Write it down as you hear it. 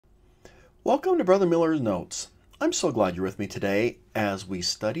Welcome to Brother Miller's Notes. I'm so glad you're with me today as we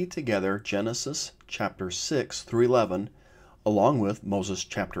study together Genesis chapter 6 through 11, along with Moses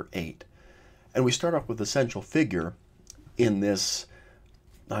chapter 8. And we start off with the central figure in this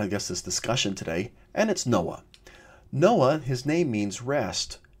discussion today, and it's Noah. Noah, his name means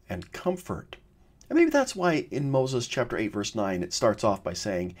rest and comfort. And maybe that's why in Moses chapter 8 verse 9 it starts off by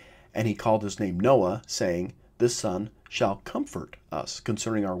saying, "And he called his name Noah, saying, This son shall comfort us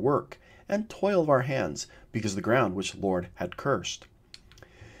concerning our work and toil of our hands, because of the ground which the Lord had cursed."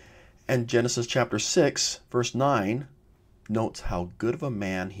 And Genesis chapter 6 verse 9 notes how good of a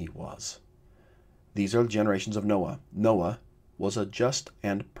man he was. These are the generations of Noah. Noah was a just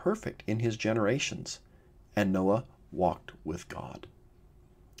and perfect in his generations, and Noah walked with God.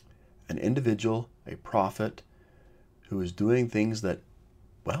 An individual, a prophet, who is doing things that,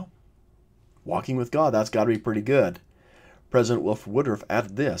 walking with God, that's got to be pretty good. President Wilford Woodruff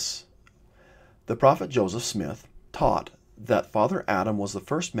added this: "The prophet Joseph Smith taught that Father Adam was the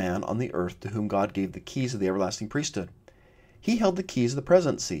first man on the earth to whom God gave the keys of the everlasting priesthood. He held the keys of the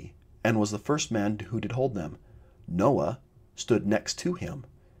presidency and was the first man who did hold them. Noah stood next to him,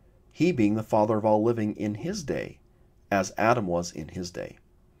 he being the father of all living in his day, as Adam was in his day.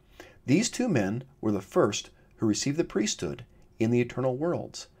 These two men were the first who received the priesthood in the eternal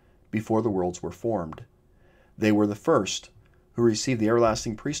worlds, before the worlds were formed. They were the first who received the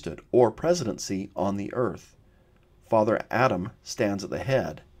everlasting priesthood, or presidency, on the earth. Father Adam stands at the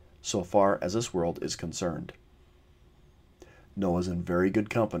head, so far as this world is concerned." Noah's in very good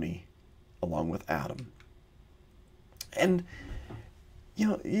company, along with Adam. And,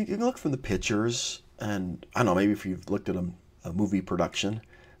 you can look from the pictures, and I don't know, maybe if you've looked at a movie production,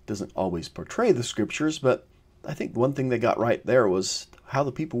 it doesn't always portray the scriptures, but I think one thing they got right there was how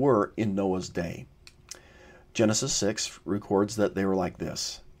the people were in Noah's day. Genesis 6 records that they were like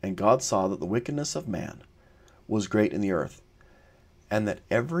this: "And God saw that the wickedness of man was great in the earth, and that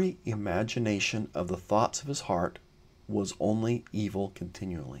every imagination of the thoughts of his heart was only evil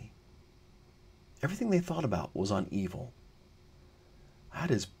continually." Everything they thought about was on evil. That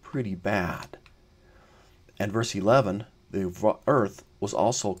is pretty bad. And verse 11, "The earth was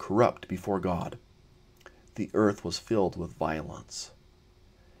also corrupt before God. The earth was filled with violence."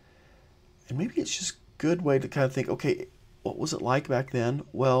 And maybe it's just good way to kind of think, okay, what was it like back then?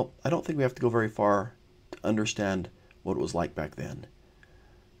 Well, I don't think we have to go very far to understand what it was like back then.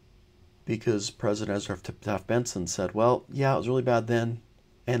 Because President Ezra Taft Benson said, well, yeah, it was really bad then,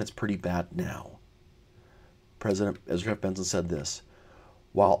 and it's pretty bad now. President Ezra Taft Benson said this: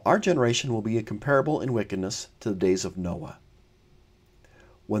 "While our generation will be comparable in wickedness to the days of Noah,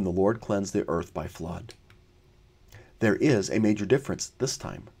 when the Lord cleansed the earth by flood, there is a major difference this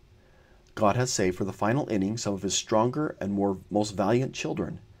time. God has saved for the final inning some of his stronger and most valiant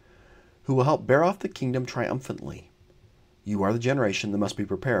children, who will help bear off the kingdom triumphantly. You are the generation that must be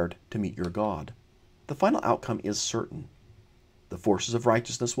prepared to meet your God. The final outcome is certain. The forces of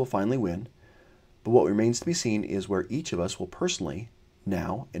righteousness will finally win, but what remains to be seen is where each of us will personally,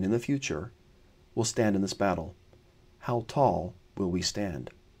 now and in the future, will stand in this battle. How tall will we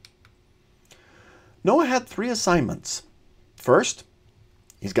stand?" Noah had 3 assignments. First,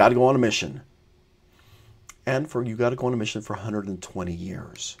 he's got to go on a mission. And you got to go on a mission for 120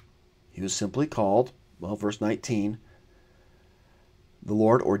 years. He was simply called, verse 19, "The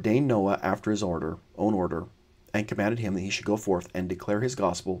Lord ordained Noah after his own order, and commanded him that he should go forth and declare his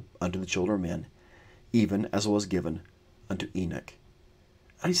gospel unto the children of men, even as it was given unto Enoch."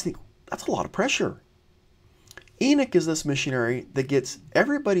 I just think, that's a lot of pressure. Enoch is this missionary that gets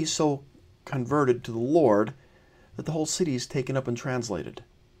everybody so converted to the Lord that the whole city is taken up and translated.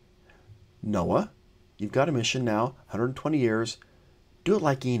 Noah, you've got a mission now, 120 years. Do it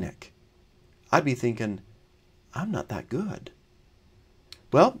like Enoch. I'd be thinking, I'm not that good.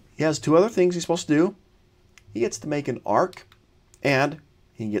 Well, he has 2 other things he's supposed to do. He gets to make an ark, and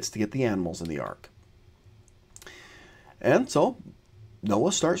he gets to get the animals in the ark. And so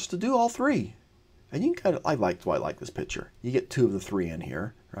Noah starts to do all 3. And you can I like this picture. You get 2 of the 3 in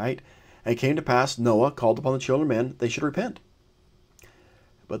here, right? "And it came to pass, Noah called upon the children of men, they should repent.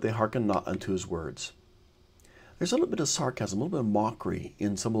 But they hearkened not unto his words." There's a little bit of sarcasm, a little bit of mockery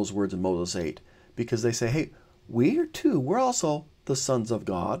in some of those words in Moses 8, because they say, hey, we're also the sons of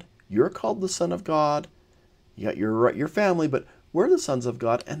God. You're called the son of God. You got your family, but we're the sons of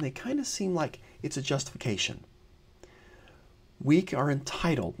God. And they kind of seem like it's a justification. We are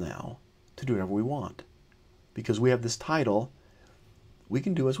entitled now to do whatever we want. Because we have this title, we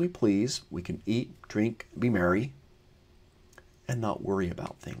can do as we please. We can eat, drink, be merry, and not worry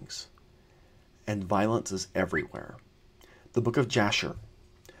about things. And violence is everywhere. The book of Jasher.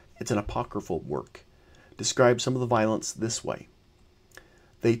 It's an apocryphal work. Describes some of the violence this way.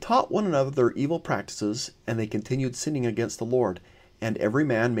 They taught one another their evil practices, and they continued sinning against the Lord, and every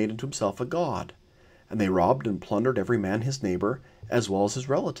man made unto himself a god. And they robbed and plundered every man his neighbor, as well as his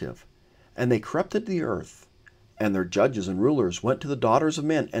relative. And they corrupted the earth. And their judges and rulers went to the daughters of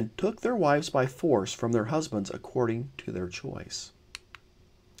men, and took their wives by force from their husbands according to their choice.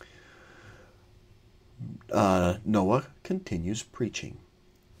 Noah continues preaching.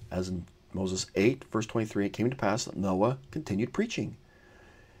 As in Moses 8, verse 23, it came to pass that Noah continued preaching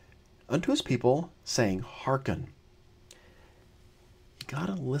unto his people, saying, Hearken. You got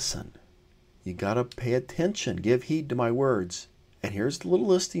to listen. You got to pay attention. Give heed to my words. And here's the little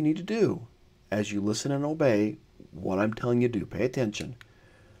list you need to do as you listen and obey what I'm telling you to do. Pay attention.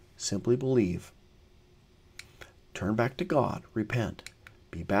 Simply believe. Turn back to God. Repent.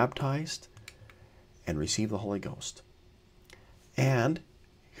 Be baptized. And receive the Holy Ghost. And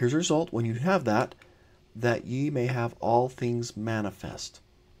here's the result when you have that ye may have all things manifest.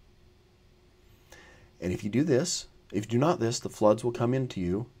 And if you do this, if you do not this, the floods will come into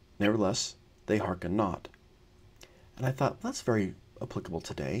you. Nevertheless, they hearken not. And I thought, that's very applicable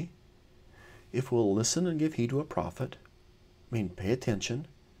today. If we'll listen and give heed to a prophet, pay attention,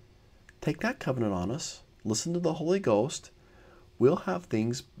 take that covenant on us, listen to the Holy Ghost, we'll have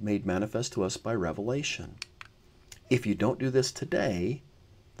things made manifest to us by revelation. If you don't do this today,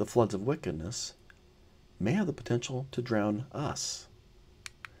 the floods of wickedness may have the potential to drown us.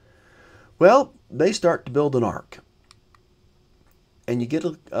 Well, they start to build an ark. And you get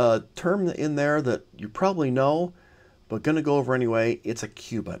a term in there that you probably know, but going to go over anyway. It's a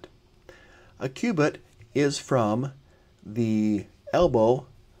cubit. A cubit is from the elbow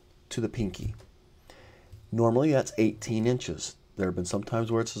to the pinky. Normally that's 18 inches. There have been some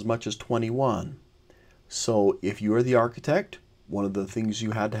times where it's as much as 21. So if you are the architect, one of the things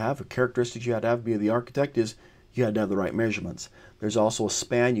you had to have, a characteristic you had to have to be the architect is you had to have the right measurements. There's also a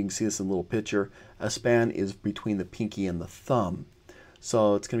span. You can see this in a little picture. A span is between the pinky and the thumb.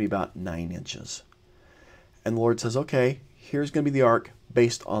 So it's going to be about 9 inches. And the Lord says, okay, here's going to be the ark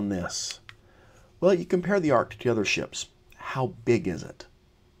based on this. Well, you compare the ark to the other ships. How big is it?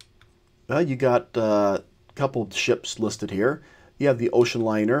 Well, you got a couple of ships listed here. You have the ocean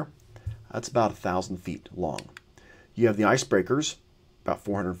liner. That's about 1,000 feet long. You have the icebreakers, about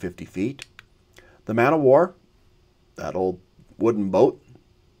 450 feet. The man of war, that old wooden boat,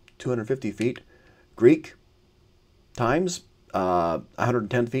 250 feet. Greek, times,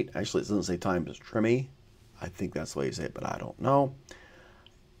 110 feet. Actually, it doesn't say times, it's trimmy. I think that's the way you say it, but I don't know.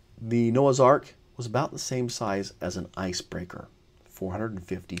 The Noah's Ark was about the same size as an icebreaker,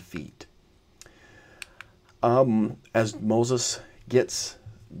 450 feet. As Moses gets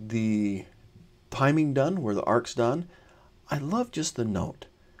the timing done, where the ark's done, I love just the note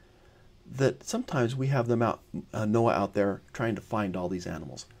that sometimes we have them out, Noah out there trying to find all these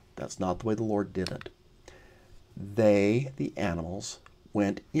animals. That's not the way the Lord did it. They, the animals,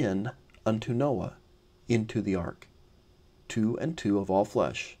 went in unto Noah into the ark, 2 and 2 of all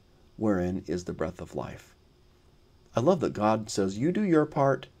flesh, wherein is the breath of life. I love that God says, you do your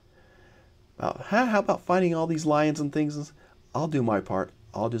part. How about finding all these lions and things? I'll do my part.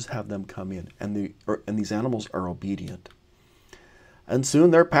 I'll just have them come in. And these animals are obedient. And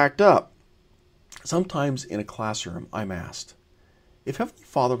soon they're packed up. Sometimes in a classroom, I'm asked, if Heavenly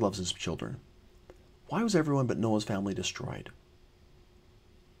Father loves His children, why was everyone but Noah's family destroyed?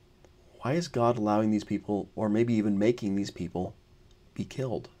 Why is God allowing these people, or maybe even making these people, be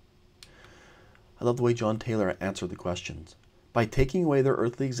killed? I love the way John Taylor answered the questions. By taking away their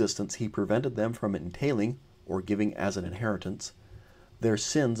earthly existence, He prevented them from entailing, or giving as an inheritance, their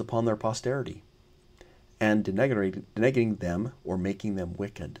sins upon their posterity, and denegating them or making them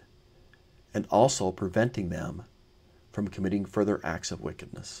wicked, and also preventing them from committing further acts of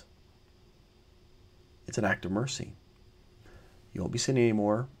wickedness. It's an act of mercy. You won't be sinning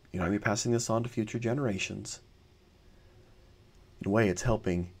anymore. You're not going to be passing this on to future generations. In a way, it's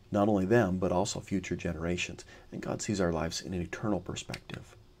helping not only them, but also future generations. And God sees our lives in an eternal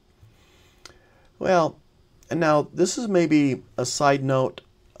perspective. Well, and now this is maybe a side note.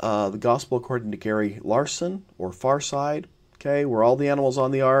 The Gospel according to Gary Larson, or Far Side. Okay, were all the animals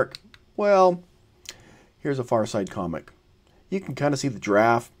on the ark? Well, here's a Far Side comic. You can kind of see the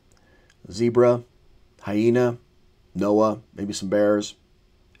giraffe, zebra, hyena, Noah, maybe some bears.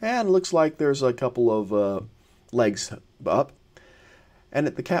 And it looks like there's a couple of legs up. And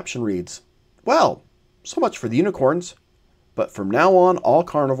the caption reads, well, so much for the unicorns, but from now on, all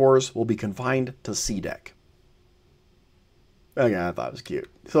carnivores will be confined to sea deck. Okay, I thought it was cute.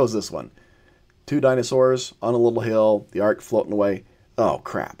 So is this one. 2 dinosaurs on a little hill, the ark floating away. Oh,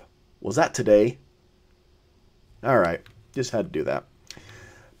 crap. Was that today? All right, just had to do that.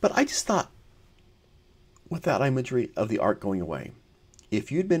 But I just thought, with that imagery of the ark going away,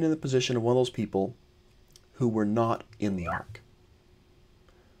 if you'd been in the position of one of those people who were not in the ark,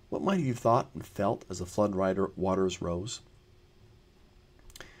 what might you have thought and felt as the flood waters rose?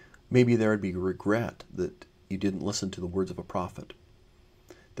 Maybe there would be regret that you didn't listen to the words of a prophet,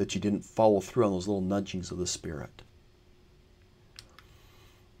 that you didn't follow through on those little nudgings of the Spirit.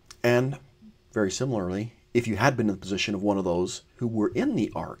 And very similarly, if you had been in the position of one of those who were in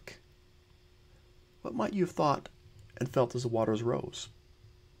the ark, what might you have thought and felt as the waters rose?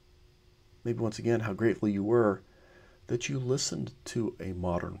 Maybe once again, how grateful you were that you listened to a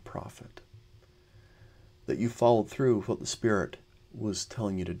modern prophet, that you followed through with what the Spirit was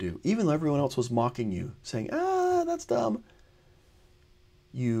telling you to do. Even though everyone else was mocking you, saying, that's dumb,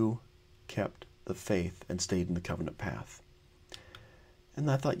 you kept the faith and stayed in the covenant path. And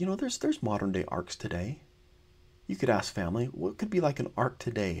I thought, there's modern day arks today. You could ask family, what could be like an ark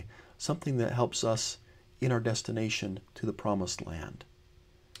today? Something that helps us in our destination to the promised land.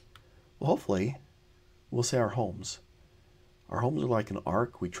 Well, hopefully, we'll say our homes. Our homes are like an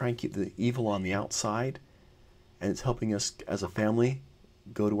ark. We try and keep the evil on the outside, and it's helping us as a family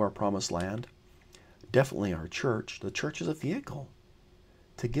go to our promised land. Definitely our church. The church is a vehicle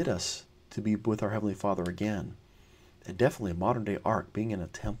to get us to be with our Heavenly Father again. And definitely a modern day ark being in a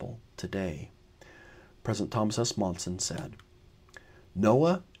temple today. President Thomas S. Monson said,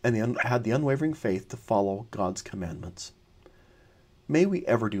 Noah had the unwavering faith to follow God's commandments. May we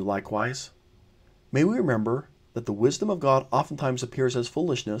ever do likewise. May we remember that the wisdom of God oftentimes appears as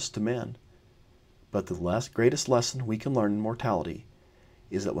foolishness to men. But the greatest lesson we can learn in mortality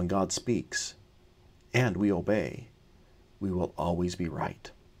is that when God speaks and we obey, we will always be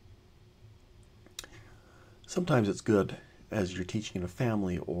right. Sometimes it's good as you're teaching in a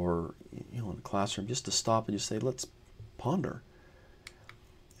family or in a classroom just to stop and just say, let's ponder.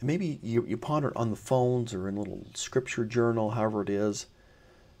 And maybe you ponder it on the phones or in a little scripture journal, however it is.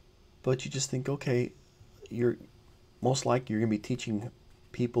 But you just think, okay, you're most likely you're going to be teaching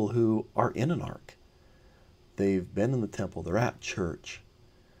people who are in an ark. They've been in the temple. They're at church.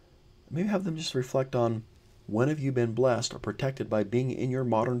 Maybe have them just reflect on, when have you been blessed or protected by being in your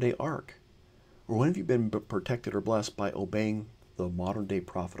modern day ark? Or when have you been protected or blessed by obeying the modern day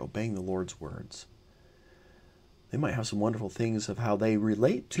prophet, obeying the Lord's words? They might have some wonderful things of how they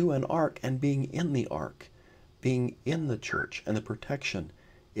relate to an ark and being in the ark, being in the church, and the protection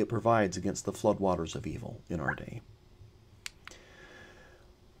it provides against the floodwaters of evil in our day.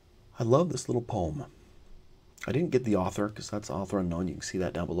 I love this little poem. I didn't get the author because that's author unknown. You can see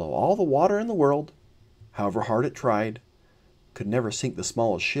that down below. All the water in the world, however hard it tried, could never sink the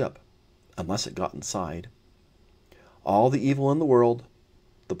smallest ship unless it got inside. All the evil in the world,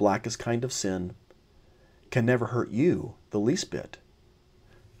 the blackest kind of sin, can never hurt you the least bit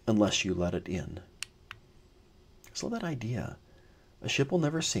unless you let it in. So that idea, a ship will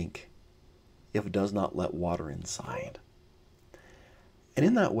never sink if it does not let water inside. And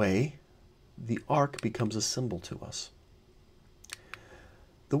in that way, the ark becomes a symbol to us.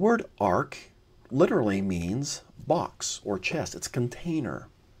 The word ark literally means box or chest. It's container,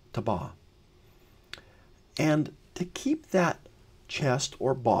 tabah. And to keep that chest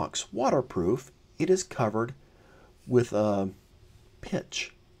or box waterproof, it is covered with a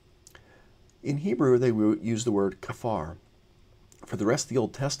pitch. In Hebrew, they use the word kafar. For the rest of the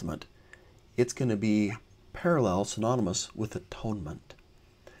Old Testament, it's going to be parallel, synonymous with atonement.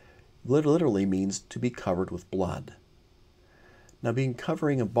 Literally means to be covered with blood. Now, being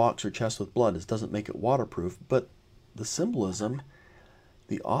covering a box or chest with blood doesn't make it waterproof, but the symbolism,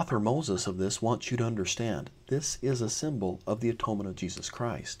 the author Moses of this wants you to understand. This is a symbol of the atonement of Jesus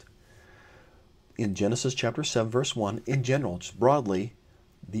Christ. In Genesis chapter 7, verse 1, in general, just broadly,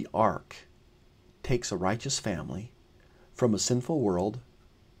 the ark takes a righteous family from a sinful world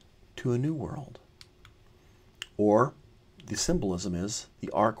to a new world. Or the symbolism is the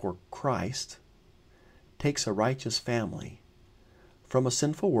ark, or Christ, takes a righteous family from a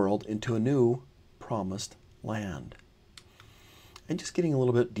sinful world into a new promised land. And just getting a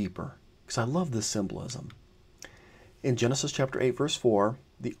little bit deeper, because I love this symbolism. In Genesis chapter 8, verse 4,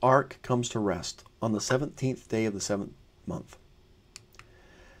 the ark comes to rest on the 17th day of the 7th month.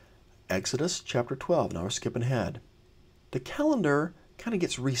 Exodus chapter 12, now we're skipping ahead. The calendar kind of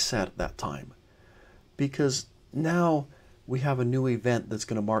gets reset at that time, because now we have a new event that's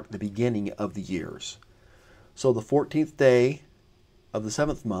going to mark the beginning of the years. So the 14th day of the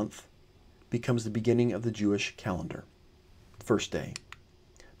 7th month becomes the beginning of the Jewish calendar. First day.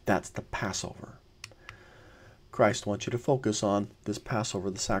 That's the Passover. Christ wants you to focus on this Passover,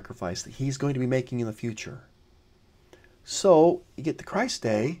 the sacrifice that he's going to be making in the future. So, you get to Christ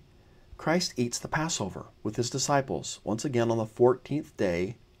Day, Christ eats the Passover with his disciples, once again on the 14th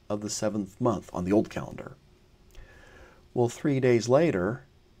day of the 7th month on the old calendar. Well, 3 days later,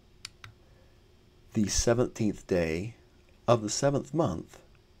 the 17th day of the 7th month,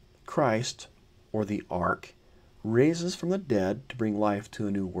 Christ, or the Ark, raises from the dead to bring life to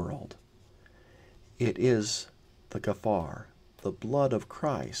a new world. It is the kafar, the blood of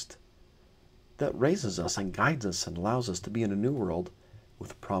Christ, that raises us and guides us and allows us to be in a new world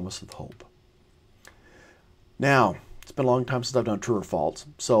with a promise of hope. Now, it's been a long time since I've done true or false,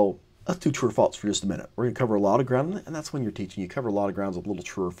 so let's do true or false for just a minute. We're going to cover a lot of ground, and that's when you're teaching. You cover a lot of grounds with little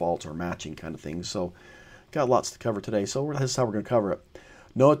true or false or matching kind of things, so got lots to cover today, so this is how we're going to cover it.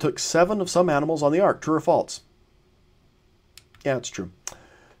 Noah took 7 of some animals on the ark. True or false? Yeah, it's true.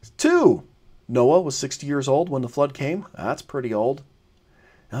 2. Noah was 60 years old when the flood came. That's pretty old.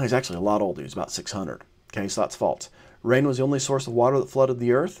 No, he's actually a lot older. He's about 600. Okay, so that's false. Rain was the only source of water that flooded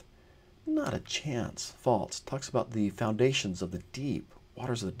the earth. Not a chance. False. Talks about the foundations of the deep,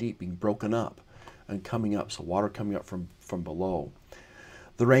 waters of the deep being broken up and coming up, so water coming up from below.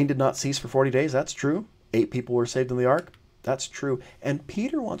 The rain did not cease for 40 days. That's true. 8 people were saved in the ark. That's true. And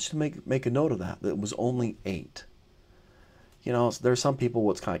Peter wants to make a note of that it was only 8. You know, there's some people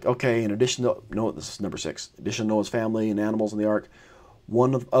what's kind of like, okay, in addition to, no, this is number 6. In addition to Noah's family and animals in the ark,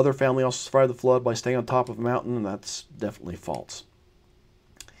 one of other family also survived the flood by staying on top of a mountain, and that's definitely false.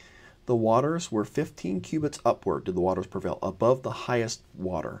 The waters were 15 cubits upward did the waters prevail, above the highest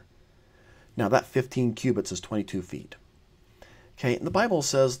water. Now that 15 cubits is 22 feet. Okay, and the Bible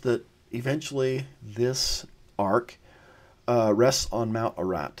says that eventually this ark rests on Mount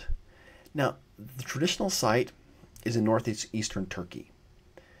Ararat. Now, the traditional site is in northeastern Turkey.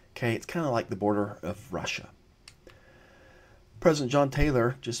 Okay, it's kind of like the border of Russia. President John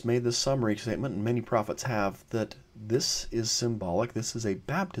Taylor just made this summary statement, and many prophets have, that this is symbolic. This is a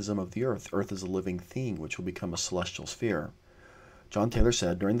baptism of the earth. Earth is a living thing, which will become a celestial sphere. John Taylor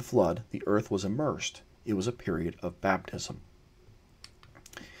said, during the flood, the earth was immersed. It was a period of baptism.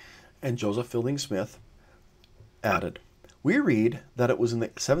 And Joseph Fielding Smith added, we read that it was in the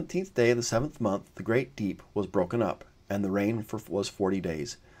 17th day of the 7th month, the great deep was broken up, and the rain was 40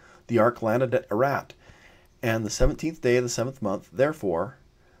 days. The ark landed at Ararat, and the 17th day of the 7th month, therefore,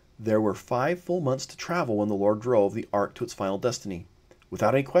 there were 5 full months to travel when the Lord drove the ark to its final destiny.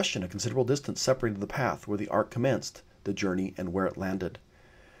 Without any question, a considerable distance separated the path where the ark commenced the journey and where it landed.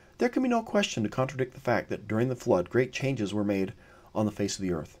 There can be no question to contradict the fact that during the flood, great changes were made on the face of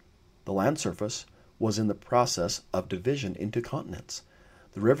the earth. The land surface was in the process of division into continents.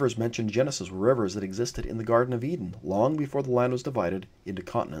 The rivers mentioned in Genesis were rivers that existed in the Garden of Eden long before the land was divided into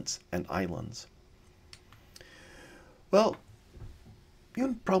continents and islands. Well,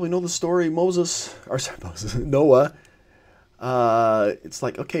 you probably know the story. Noah. It's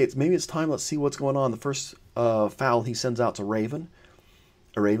like, okay, maybe it's time. Let's see what's going on. The first fowl he sends out's a raven.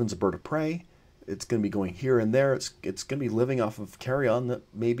 A raven's a bird of prey. It's going to be going here and there. It's going to be living off of carrion that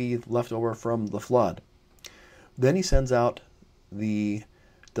may be left over from the flood. Then he sends out the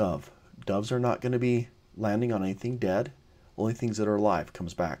dove. Doves are not going to be landing on anything dead. Only things that are alive.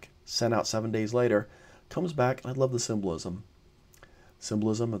 Comes back. Sent out 7 days later. Comes back. I love the symbolism.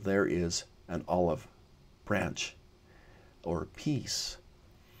 Symbolism of there is an olive branch or peace.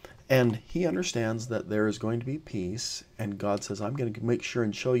 And he understands that there is going to be peace, and God says, I'm going to make sure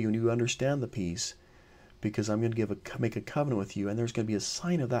and show you and you understand the peace, because I'm going to make a covenant with you, and there's going to be a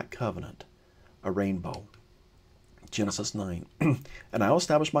sign of that covenant, a rainbow. Genesis 9. And I will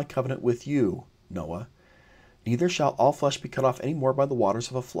establish my covenant with you, Noah. Neither shall all flesh be cut off any more by the waters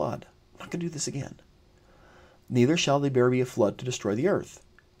of a flood. I'm not going to do this again. Neither shall there be a flood to destroy the earth.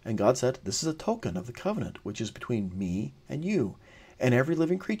 And God said, this is a token of the covenant which is between me and you, and every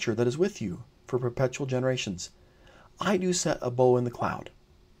living creature that is with you for perpetual generations. I do set a bow in the cloud,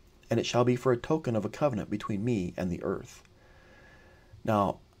 and it shall be for a token of a covenant between me and the earth.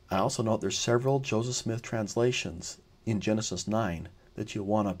 Now, I also note there's several Joseph Smith translations in Genesis 9 that you'll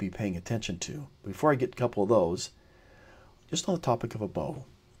want to be paying attention to. Before I get a couple of those, just on the topic of a bow.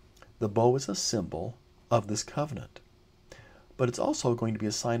 The bow is a symbol of this covenant, but it's also going to be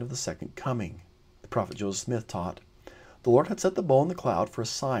a sign of the second coming. The prophet Joseph Smith taught, the Lord had set the bow in the cloud for a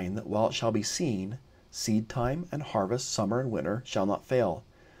sign that while it shall be seen, seed time and harvest, summer and winter, shall not fail.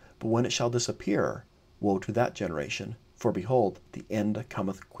 But when it shall disappear, woe to that generation, for behold, the end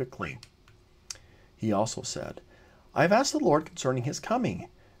cometh quickly. He also said, I have asked the Lord concerning his coming,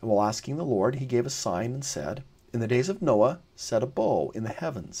 and while asking the Lord, he gave a sign and said, in the days of Noah, set a bow in the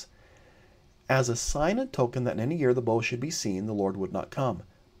heavens, As a sign and token that in any year the bow should be seen, the Lord would not come.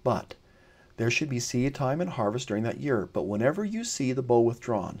 But there should be seed time and harvest during that year. But whenever you see the bow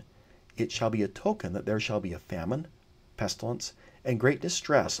withdrawn, it shall be a token that there shall be a famine, pestilence, and great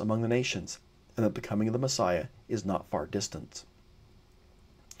distress among the nations, and that the coming of the Messiah is not far distant.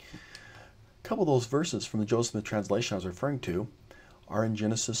 A couple of those verses from the Joseph Smith translation I was referring to are in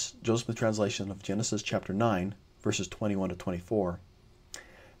Joseph Smith translation of Genesis chapter 9, verses 21 to 24.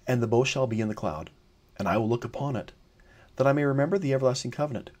 And the bow shall be in the cloud, and I will look upon it, that I may remember the everlasting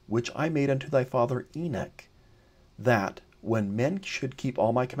covenant, which I made unto thy father Enoch, that, when men should keep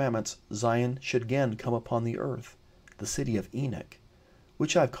all my commandments, Zion should again come upon the earth, the city of Enoch,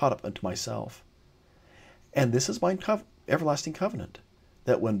 which I have caught up unto myself. And this is mine everlasting covenant,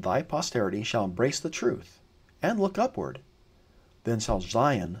 that when thy posterity shall embrace the truth, and look upward, then shall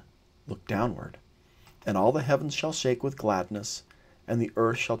Zion look downward, and all the heavens shall shake with gladness, and the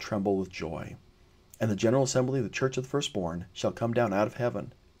earth shall tremble with joy. And the general assembly of the church of the firstborn shall come down out of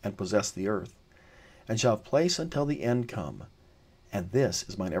heaven, and possess the earth, and shall have place until the end come. And this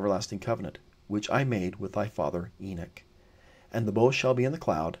is mine everlasting covenant, which I made with thy father Enoch. And the bow shall be in the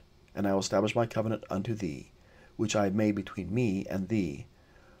cloud, and I will establish my covenant unto thee, which I have made between me and thee,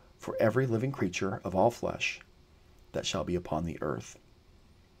 for every living creature of all flesh that shall be upon the earth.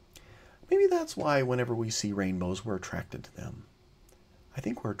 Maybe that's why whenever we see rainbows, we're attracted to them. I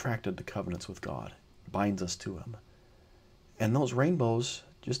think we're attracted to covenants with God. It binds us to Him. And those rainbows,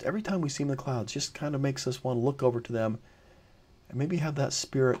 just every time we see them in the clouds, just kind of makes us want to look over to them and maybe have that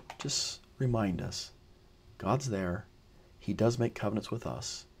spirit just remind us God's there. He does make covenants with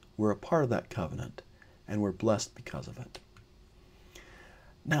us. We're a part of that covenant, and we're blessed because of it.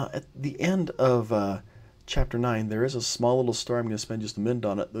 Now, at the end of chapter 9, there is a small little story. I'm going to spend just a minute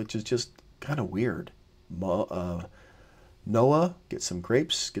on it, which is just kind of weird. Noah gets some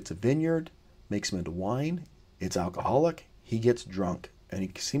grapes, gets a vineyard, makes them into wine. It's alcoholic. He gets drunk, and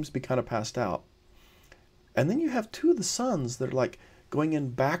he seems to be kind of passed out. And then you have two of the sons that are like going in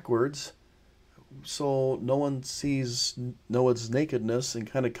backwards, so no one sees Noah's nakedness and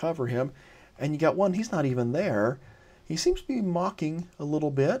kind of cover him. And you got one, he's not even there. He seems to be mocking a little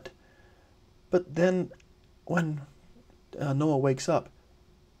bit. But then when Noah wakes up,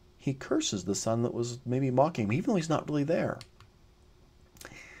 he curses the son that was maybe mocking him, even though he's not really there.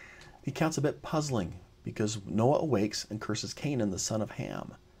 The account's a bit puzzling, because Noah awakes and curses Canaan, the son of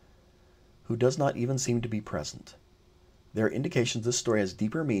Ham, who does not even seem to be present. There are indications this story has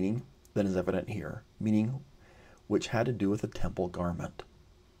deeper meaning than is evident here, meaning which had to do with a temple garment.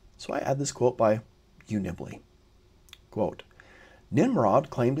 So I add this quote by Hugh Nibley. Quote, Nimrod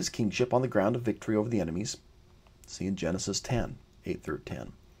claimed his kingship on the ground of victory over the enemies, see in Genesis 10, 8 through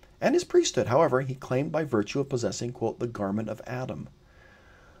 10. And his priesthood, however, he claimed by virtue of possessing, quote, the garment of Adam.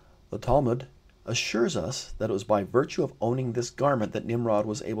 The Talmud assures us that it was by virtue of owning this garment that Nimrod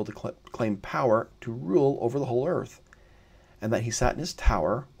was able to claim power to rule over the whole earth, and that he sat in his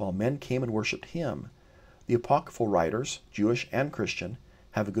tower while men came and worshipped him. The apocryphal writers, Jewish and Christian,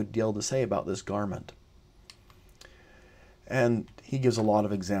 have a good deal to say about this garment. And he gives a lot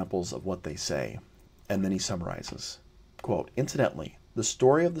of examples of what they say, and then he summarizes. Quote, incidentally, the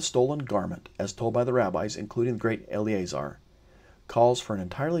story of the stolen garment, as told by the rabbis, including the great Eleazar, calls for an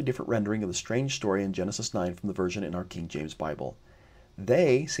entirely different rendering of the strange story in Genesis 9 from the version in our King James Bible.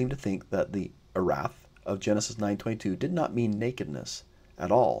 They seem to think that the arath of Genesis 9:22 did not mean nakedness at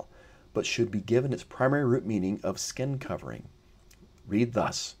all, but should be given its primary root meaning of skin covering. Read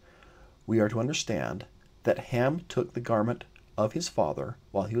thus, we are to understand that Ham took the garment of his father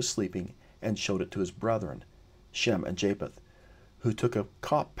while he was sleeping and showed it to his brethren, Shem and Japheth, who took a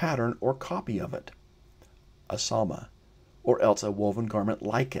pattern or copy of it, a salma, or else a woven garment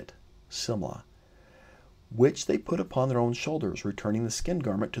like it, simla, which they put upon their own shoulders, returning the skin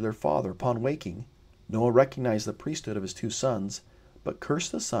garment to their father. Upon waking, Noah recognized the priesthood of his two sons, but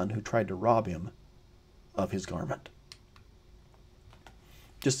cursed the son who tried to rob him of his garment.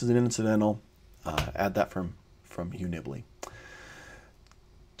 Just as an incidental, add that from Hugh Nibley.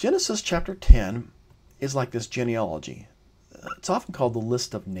 Genesis chapter 10 is like this genealogy. It's often called the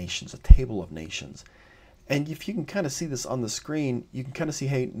list of nations, a table of nations. And if you can kind of see this on the screen, you can kind of see,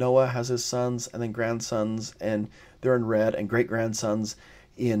 hey, Noah has his sons and then grandsons, and they're in red, and great-grandsons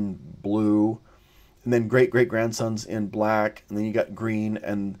in blue, and then great-great-grandsons in black, and then you got green,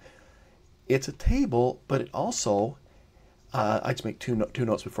 and it's a table, but it also, I just make two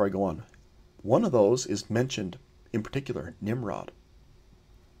notes before I go on. One of those is mentioned in particular, Nimrod,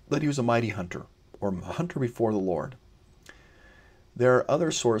 that he was a mighty hunter, or a hunter before the Lord. There are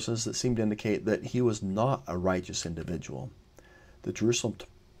other sources that seem to indicate that he was not a righteous individual. The Jerusalem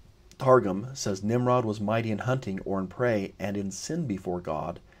Targum says Nimrod was mighty in hunting or in prey and in sin before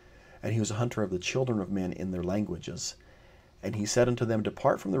God, and he was a hunter of the children of men in their languages. And he said unto them,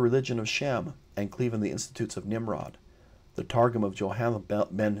 Depart from the religion of Shem, and cleave in the institutes of Nimrod. The Targum of Johanan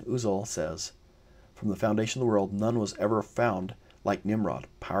ben Uzal says, From the foundation of the world none was ever found like Nimrod,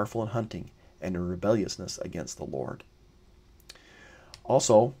 powerful in hunting and in rebelliousness against the Lord.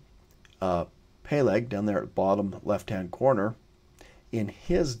 Also, Peleg, down there at the bottom left-hand corner, in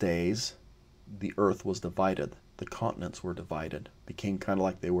his days, the earth was divided. The continents were divided, became kind of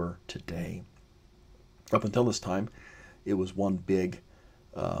like they were today. Up until this time, it was one big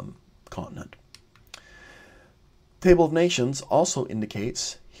continent. Table of Nations also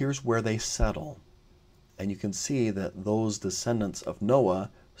indicates here's where they settle. And you can see that those descendants of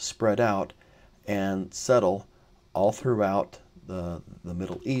Noah spread out and settle all throughout the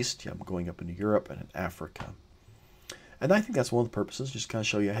Middle East, going up into Europe and in Africa. And I think that's one of the purposes, just kind of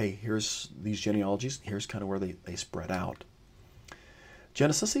show you, hey, here's these genealogies, here's kind of where they spread out.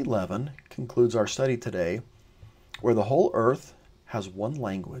 Genesis 11 concludes our study today, where the whole earth has one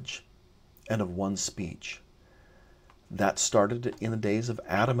language and of one speech. That started in the days of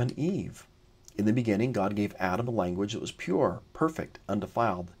Adam and Eve. In the beginning, God gave Adam a language that was pure, perfect,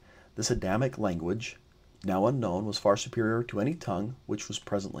 undefiled. This Adamic language, now unknown, was far superior to any tongue which was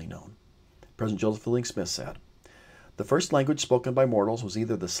presently known. President Joseph Fielding Smith said, The first language spoken by mortals was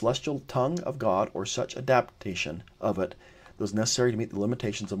either the celestial tongue of God or such adaptation of it that was necessary to meet the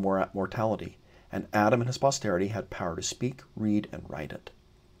limitations of mortality, and Adam and his posterity had power to speak, read, and write it.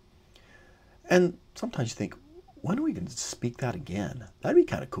 And sometimes you think, when are we going to speak that again? That'd be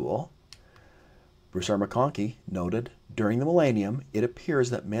kind of cool. Bruce R. McConkie noted, during the millennium, it appears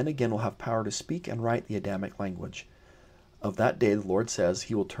that men again will have power to speak and write the Adamic language. Of that day, the Lord says,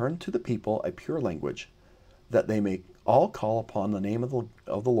 He will turn to the people a pure language, that they may all call upon the name of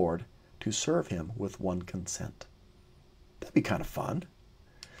the Lord to serve Him with one consent. That'd be kind of fun.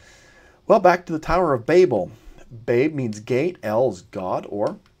 Well, back to the Tower of Babel. Babe means gate, El is God,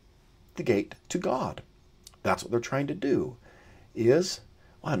 or the gate to God. That's what they're trying to do, is,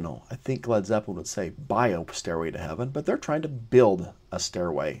 I don't know, I think Led Zeppelin would say buy a stairway to heaven, but they're trying to build a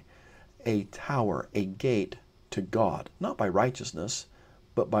stairway, a tower, a gate to God, not by righteousness,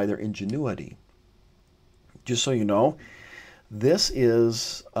 but by their ingenuity. Just so you know, this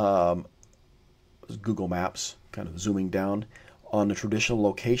is Google Maps, kind of zooming down on the traditional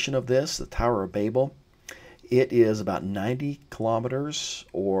location of this, the Tower of Babel. It is about 90 kilometers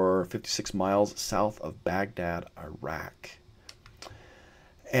or 56 miles south of Baghdad, Iraq.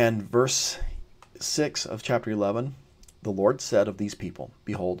 And verse 6 of chapter 11, the Lord said of these people,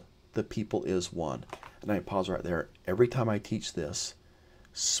 Behold, the people is one. And I pause right there. Every time I teach this,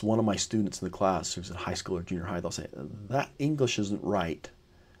 one of my students in the class who's in high school or junior high, they'll say, that English isn't right.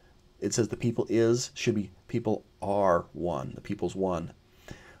 It says the people should be people are one. The people's one.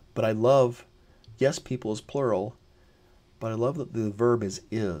 But I love, yes, people is plural, but I love that the verb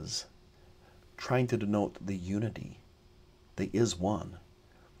is, trying to denote the unity. They is one.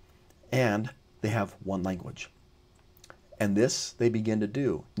 And they have one language. And this they begin to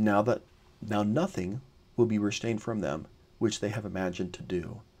do, now nothing will be restrained from them, which they have imagined to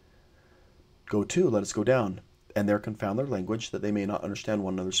do. Go to, let us go down, and there confound their language, that they may not understand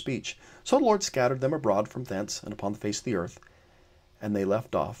one another's speech. So the Lord scattered them abroad from thence, and upon the face of the earth, and they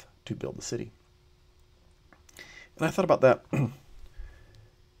left off to build the city. And I thought about that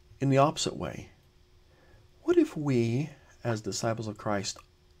in the opposite way. What if we, as disciples of Christ,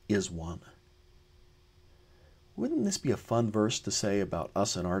 is one? Wouldn't this be a fun verse to say about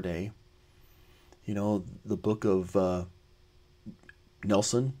us in our day? You know, the book of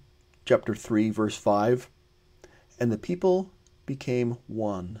Nelson, chapter 3, verse 5. And the people became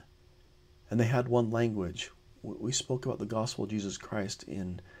one, and they had one language. We spoke about the gospel of Jesus Christ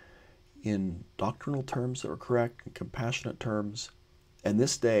in doctrinal terms that were correct, in compassionate terms. And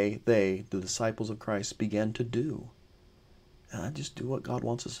this day, they, the disciples of Christ, began to do. And just do what God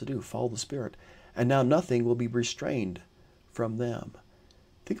wants us to do, follow the Spirit. And now nothing will be restrained from them.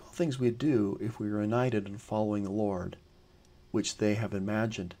 Think of all the things we'd do if we were united in following the Lord, which they have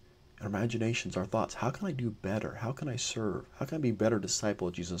imagined. Our imaginations, our thoughts. How can I do better? How can I serve? How can I be a better disciple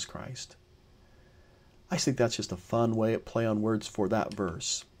of Jesus Christ? I think that's just a fun way of play on words for that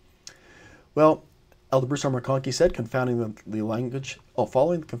verse. Well, Elder Bruce R. McConkie said,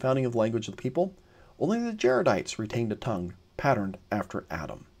 following the confounding of the language of the people, only the Jaredites retained a tongue patterned after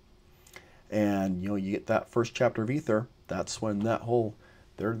Adam. And you get that first chapter of Ether. That's when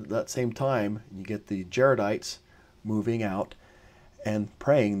that same time you get the Jaredites moving out and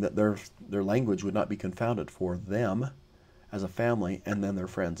praying that their language would not be confounded for them, as a family, and then their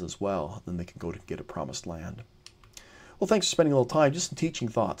friends as well. Then they can go to get a promised land. Well, thanks for spending a little time. Just some teaching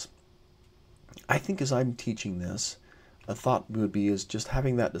thoughts. I think as I'm teaching this, a thought would be is just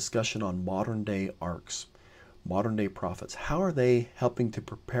having that discussion on modern day arcs, modern day prophets. How are they helping to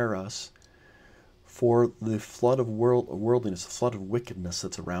prepare us for the flood of worldliness, the flood of wickedness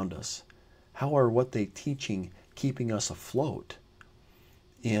that's around us? How are what they teaching keeping us afloat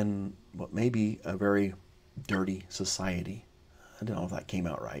in what may be a very dirty society? I don't know if that came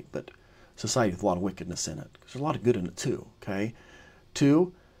out right, but society with a lot of wickedness in it. There's a lot of good in it too, okay?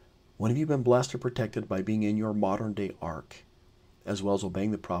 2, when have you been blessed or protected by being in your modern day ark, as well as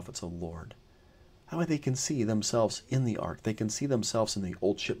obeying the prophets of the Lord? How they can see themselves in the ark. They can see themselves in the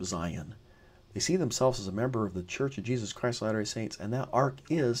old ship Zion. They see themselves as a member of the Church of Jesus Christ of Latter-day Saints, and that ark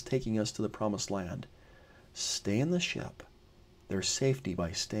is taking us to the promised land. Stay in the ship. There's safety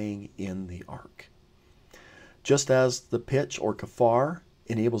by staying in the ark. Just as the pitch or kafar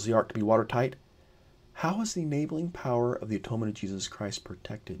enables the ark to be watertight, how has the enabling power of the atonement of Jesus Christ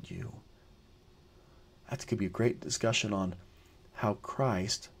protected you? That could be a great discussion on how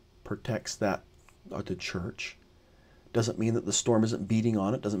Christ protects that, or the church. Doesn't mean that the storm isn't beating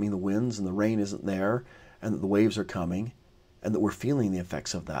on it. Doesn't mean the winds and the rain isn't there and that the waves are coming and that we're feeling the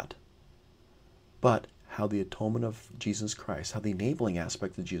effects of that. But how the atonement of Jesus Christ, how the enabling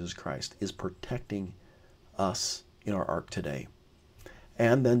aspect of Jesus Christ is protecting us in our ark today.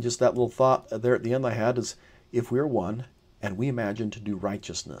 And then just that little thought there at the end I had is, if we're one and we imagine to do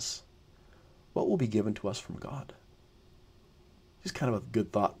righteousness, what will be given to us from God? Just kind of a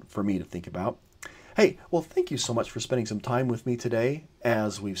good thought for me to think about. Hey, well, thank you so much for spending some time with me today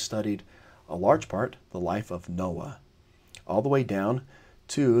as we've studied a large part, the life of Noah, all the way down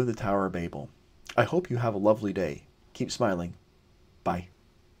to the Tower of Babel. I hope you have a lovely day. Keep smiling. Bye.